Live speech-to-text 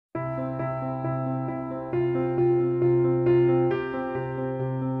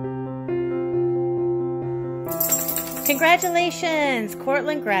Congratulations,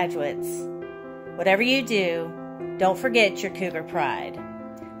 Cortland graduates. Whatever you do, don't forget your Cougar pride.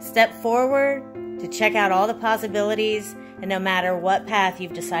 Step forward to check out all the possibilities, and no matter what path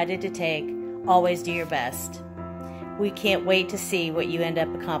you've decided to take, always do your best. We can't wait to see what you end up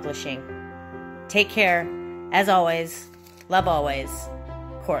accomplishing. Take care. As always, love always,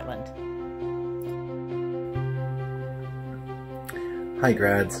 Cortland. Hi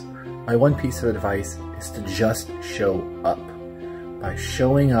grads. My one piece of advice is to just show up. By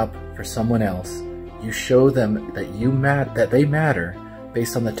showing up for someone else, you show them that they matter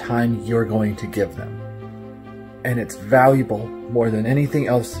based on the time you're going to give them. And it's valuable more than anything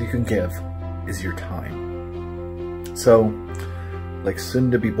else you can give is your time. So, like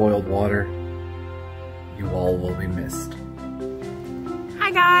soon-to-be boiled water, you all will be missed.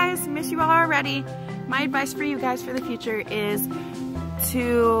 Hi guys, miss you all already. My advice for you guys for the future is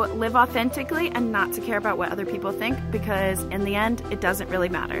to live authentically and not to care about what other people think, because in the end, it doesn't really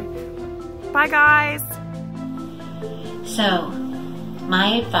matter. Bye guys. So,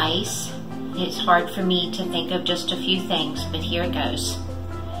 my advice, it's hard for me to think of just a few things, but here it goes.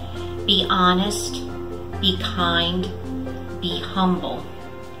 Be honest, be kind, be humble,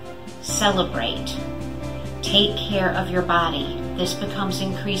 celebrate, take care of your body. This becomes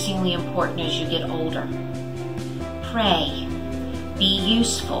increasingly important as you get older. Pray, be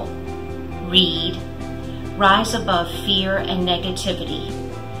useful, read, rise above fear and negativity,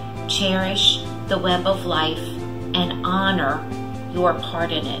 cherish the web of life, and honor your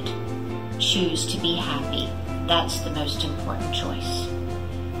part in it. Choose to be happy. That's the most important choice.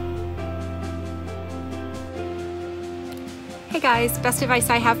 Hey guys, best advice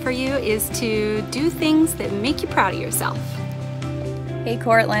I have for you is to do things that make you proud of yourself. Hey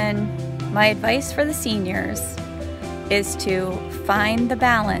Cortland, my advice for the seniors is to find the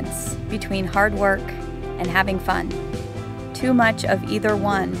balance between hard work and having fun. Too much of either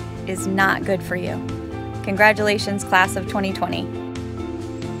one is not good for you. Congratulations, class of 2020.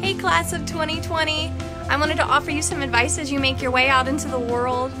 Hey class of 2020, I wanted to offer you some advice as you make your way out into the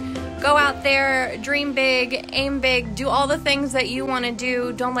world. Go out there, dream big, aim big, do all the things that you want to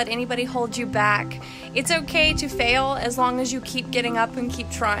do. Don't let anybody hold you back. It's okay to fail as long as you keep getting up and keep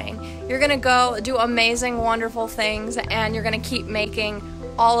trying. You're going to go do amazing, wonderful things, and you're going to keep making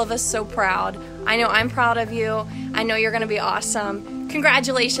all of us so proud. I know I'm proud of you. I know you're going to be awesome.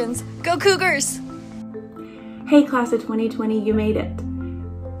 Congratulations. Go Cougars! Hey class of 2020, you made it.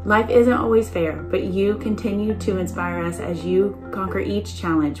 Life isn't always fair, but you continue to inspire us as you conquer each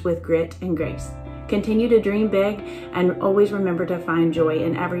challenge with grit and grace. Continue to dream big and always remember to find joy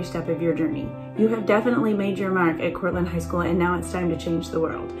in every step of your journey. You have definitely made your mark at Cortland High School, and now it's time to change the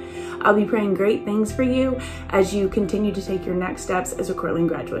world. I'll be praying great things for you as you continue to take your next steps as a Cortland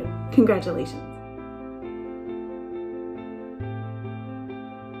graduate. Congratulations.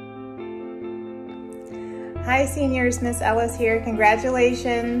 Hi seniors, Miss Ellis here.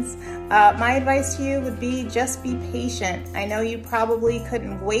 Congratulations. My advice to you would be just be patient. I know you probably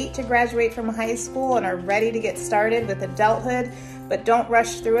couldn't wait to graduate from high school and are ready to get started with adulthood, but don't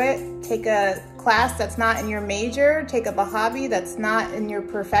rush through it. Take a class that's not in your major, take up a hobby that's not in your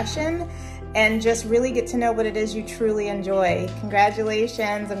profession, and just really get to know what it is you truly enjoy.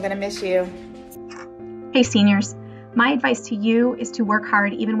 Congratulations, I'm gonna miss you. Hey seniors, my advice to you is to work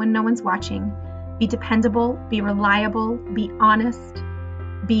hard even when no one's watching. Be dependable, be reliable, be honest,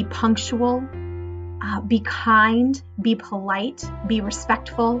 be punctual, be kind, be polite, be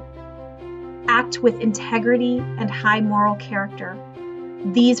respectful, act with integrity and high moral character.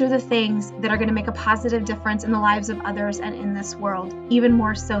 These are the things that are going to make a positive difference in the lives of others and in this world, even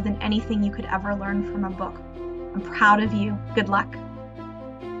more so than anything you could ever learn from a book. I'm proud of you. Good luck.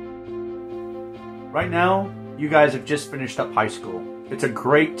 Right now, you guys have just finished up high school. It's a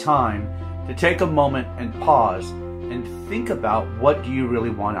great time to take a moment and pause and think about what do you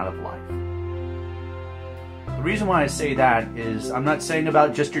really want out of life. The reason why I say that is I'm not saying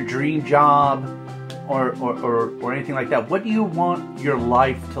about just your dream job or anything like that. What do you want your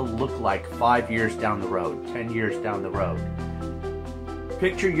life to look like 5 years down the road, 10 years down the road?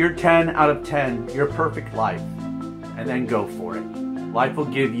 Picture your 10 out of 10, your perfect life, and then go for it. Life will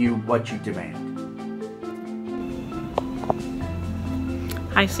give you what you demand.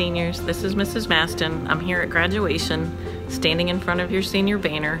 Hi seniors, this is Mrs. Maston. I'm here at graduation, standing in front of your senior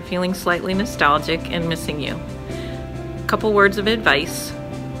banner, feeling slightly nostalgic and missing you. A couple words of advice.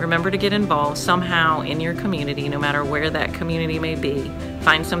 Remember to get involved somehow in your community, no matter where that community may be.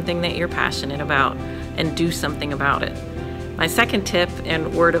 Find something that you're passionate about and do something about it. My second tip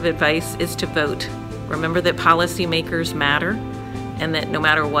and word of advice is to vote. Remember that policymakers matter and that no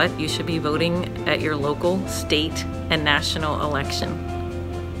matter what, you should be voting at your local, state, and national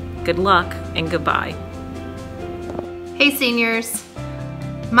election. Good luck and goodbye. Hey seniors,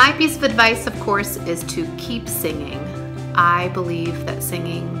 my piece of advice, of course, is to keep singing. I believe that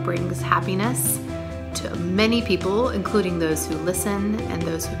singing brings happiness to many people, including those who listen and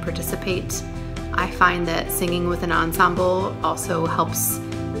those who participate. I find that singing with an ensemble also helps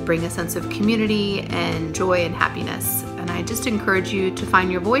bring a sense of community and joy and happiness. And I just encourage you to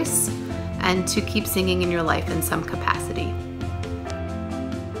find your voice and to keep singing in your life in some capacity.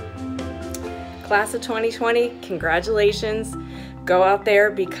 Class of 2020, congratulations. Go out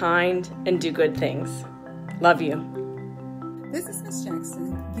there, be kind, and do good things. Love you. This is Ms.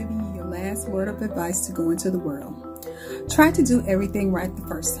 Jackson giving you your last word of advice to go into the world. Try to do everything right the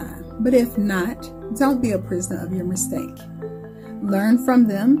first time, but if not, don't be a prisoner of your mistake. Learn from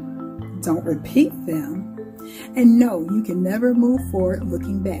them, don't repeat them, and know you can never move forward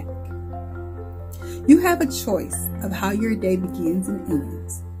looking back. You have a choice of how your day begins and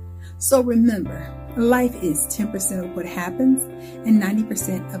ends. So remember, life is 10% of what happens and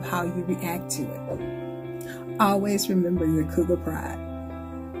 90% of how you react to it. Always remember your Cougar pride.